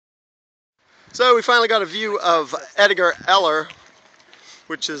So we finally got a view of Edgar Eller,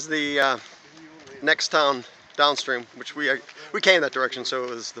 which is the next town downstream, which we came that direction, so it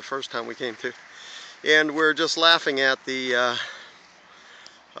was the first time we came to. And we're just laughing at the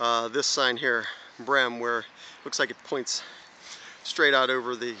this sign here, Brem, where it looks like it points straight out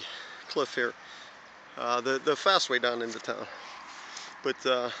over the cliff here, the fast way down into town. But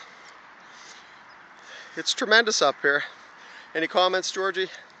it's tremendous up here. Any comments, Georgie?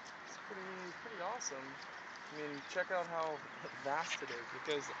 It's pretty awesome. I mean, check out how vast it is,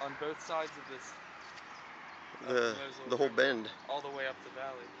 because on both sides of this, the whole bend, all the way up the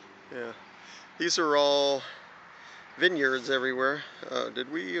valley. Yeah, these are all vineyards everywhere.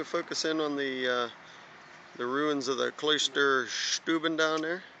 Did we focus in on the ruins of the Kloster Stuben down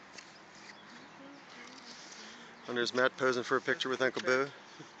there? And there's Matt posing for a picture with Uncle Boo.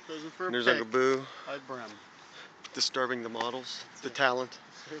 And there's Uncle Boo disturbing the models, the talent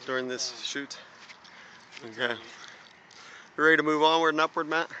during this shoot. Okay. You ready to move onward and upward,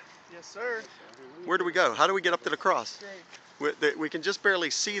 Matt? Yes, sir. Where do we go? How do we get up to the cross? We can just barely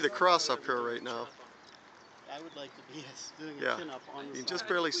see the cross up here right now. I would like to be doing a Yeah, chin up on the you can side. just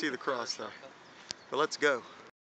barely see the cross though. But let's go.